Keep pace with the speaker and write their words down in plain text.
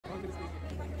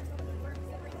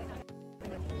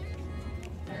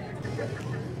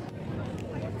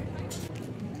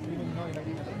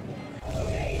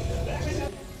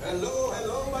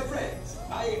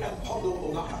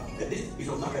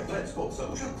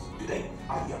Today,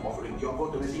 I am offering the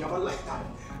opportunity of a lifetime.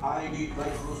 I need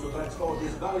light crews to transport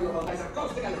these valuable guys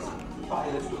across the galaxy.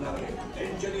 Pilots to navigate,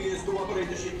 engineers to operate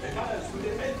the ship, and others to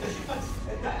defend the shipments.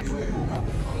 And that is where you come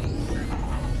in.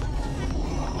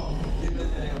 The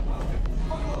Millennium Falcon.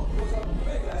 Was a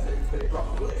very last and very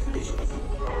profitable expedition.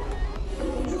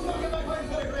 You talk about my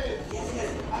very brave. Yes.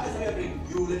 As we agreed,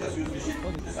 you let us use the ship.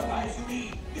 The supplies you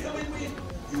need. It's a win-win.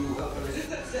 You help the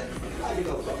resistance, I get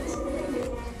no problems.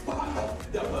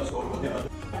 The first one will never.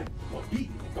 Not me,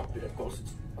 Doctor, of course.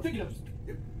 Take it up.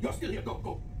 You're still here.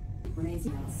 Go.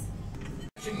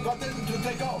 Button to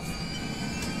take off.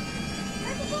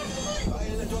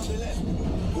 Pilot on the left.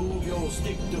 Move your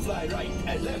stick to fly right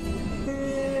and left.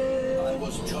 I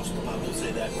was just about to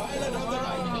say that. Pilot on the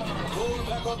right. Pull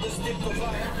back on the stick to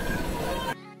fly.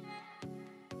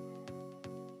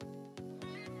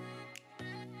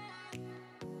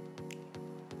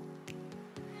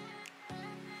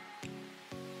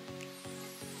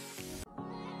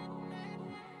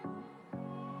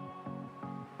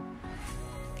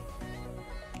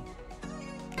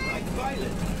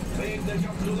 Pilot, make the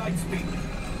jump to light speed.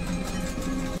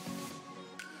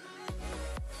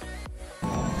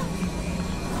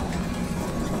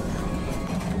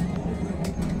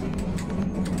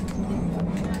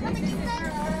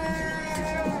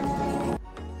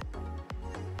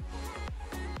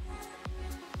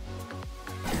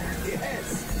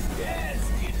 Yes,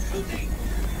 it's shooting.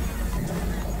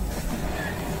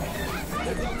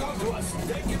 They've locked onto us.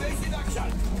 Take evasive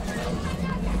action.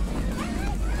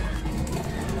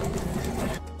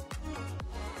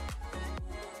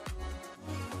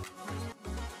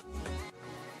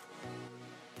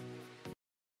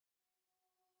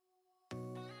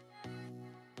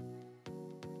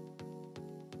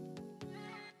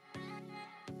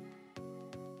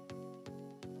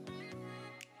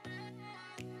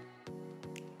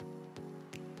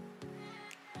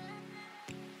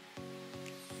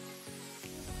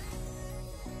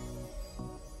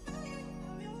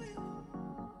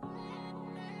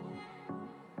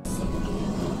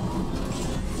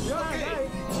 Okay,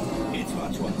 it's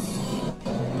much worse.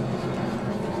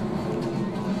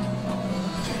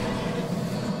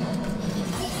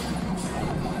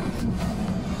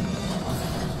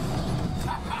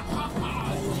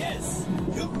 Yes,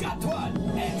 you got one.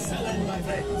 Excellent, my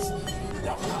friends.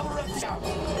 The power of the shout.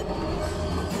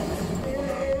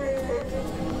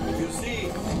 You see,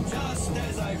 just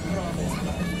as I promised,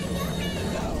 my friend.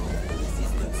 Now, the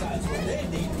resistance has what they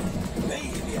need.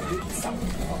 Maybe a little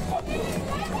something for Falcon.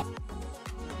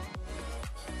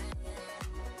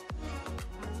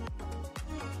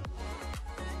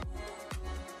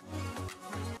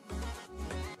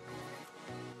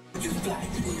 You fly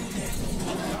through there.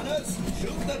 Gunners,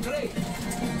 shoot the train.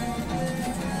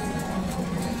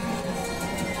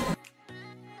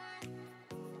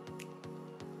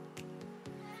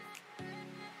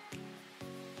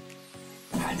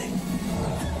 Panic.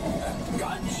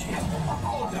 Gunship.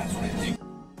 Oh, that's ridiculous.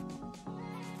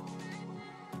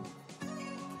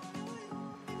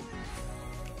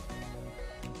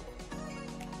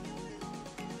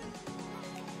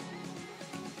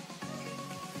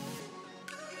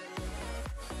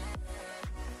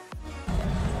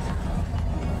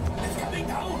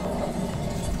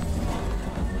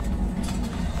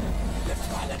 Left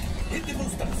pilot, hit the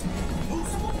boosters.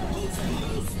 Boost.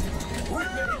 We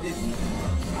made it.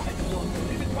 I don't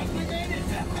believe it, but we made it.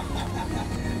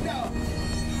 Now,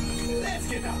 let's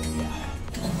get out of here.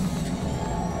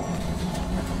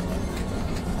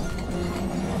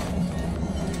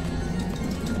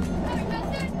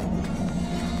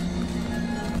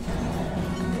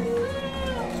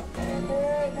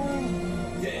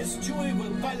 Yes, Chewie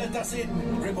will pilot us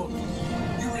in remotely.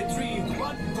 You retrieved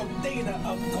one container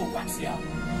of coaxium.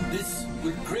 This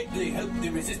will greatly help the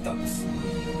resistance.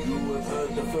 You have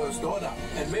heard the First Order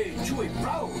and made Chewie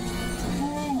proud.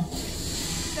 Woo.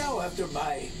 Now, after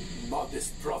my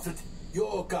modest profit,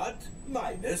 your cut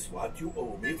minus what you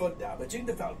owe me for damaging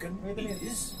the Falcon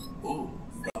is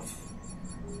rough.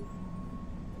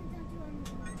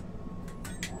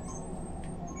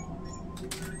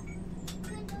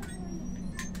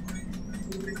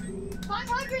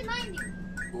 590.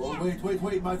 Oh,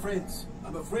 wait, my friends.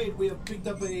 I'm afraid we have picked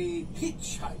up a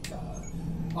hitchhiker.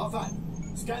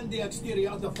 Enfin, scan the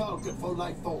exterior of the Falcon for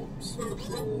life forms.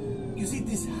 You see,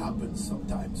 this happens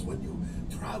sometimes when you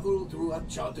travel through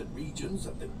uncharted regions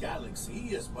of the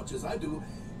galaxy as much as I do.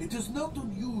 It is not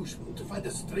unusual to find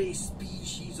a stray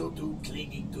species or two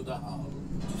clinging to the hull.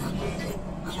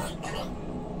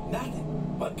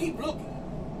 Nothing, but keep looking.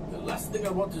 The last thing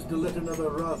I want is to let another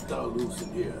Rathdal loose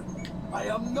in here. I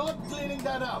am not cleaning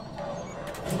that up.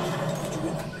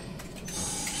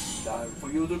 Time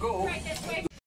for you to go. Right this way.